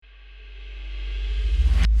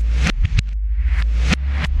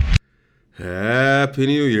Happy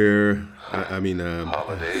New Year.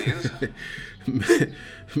 Holidays.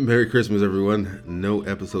 Merry Christmas, everyone. No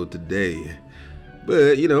episode today.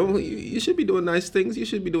 But, you should be doing nice things. You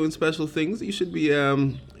should be doing special things. You should be,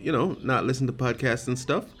 not listening to podcasts and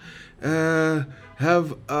stuff.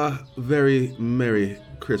 Have a very Merry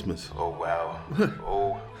Christmas. Oh, wow.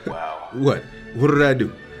 Oh, wow. What? What did I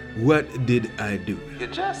do? What did I do? You're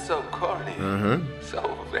just so corny. Uh-huh.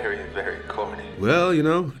 So very, very corny. Well,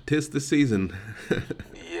 'tis the season.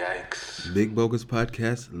 Yikes. Big Bogus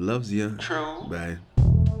Podcast loves you. True. Bye.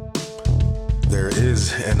 There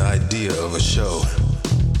is an idea of a show,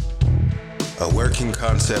 a working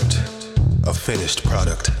concept, a finished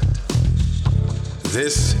product.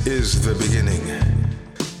 This is the beginning,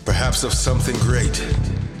 perhaps of something great.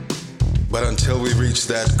 But until we reach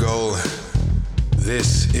that goal,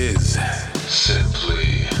 this is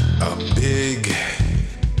Simply a Big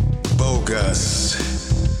Bogus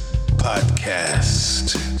Podcast.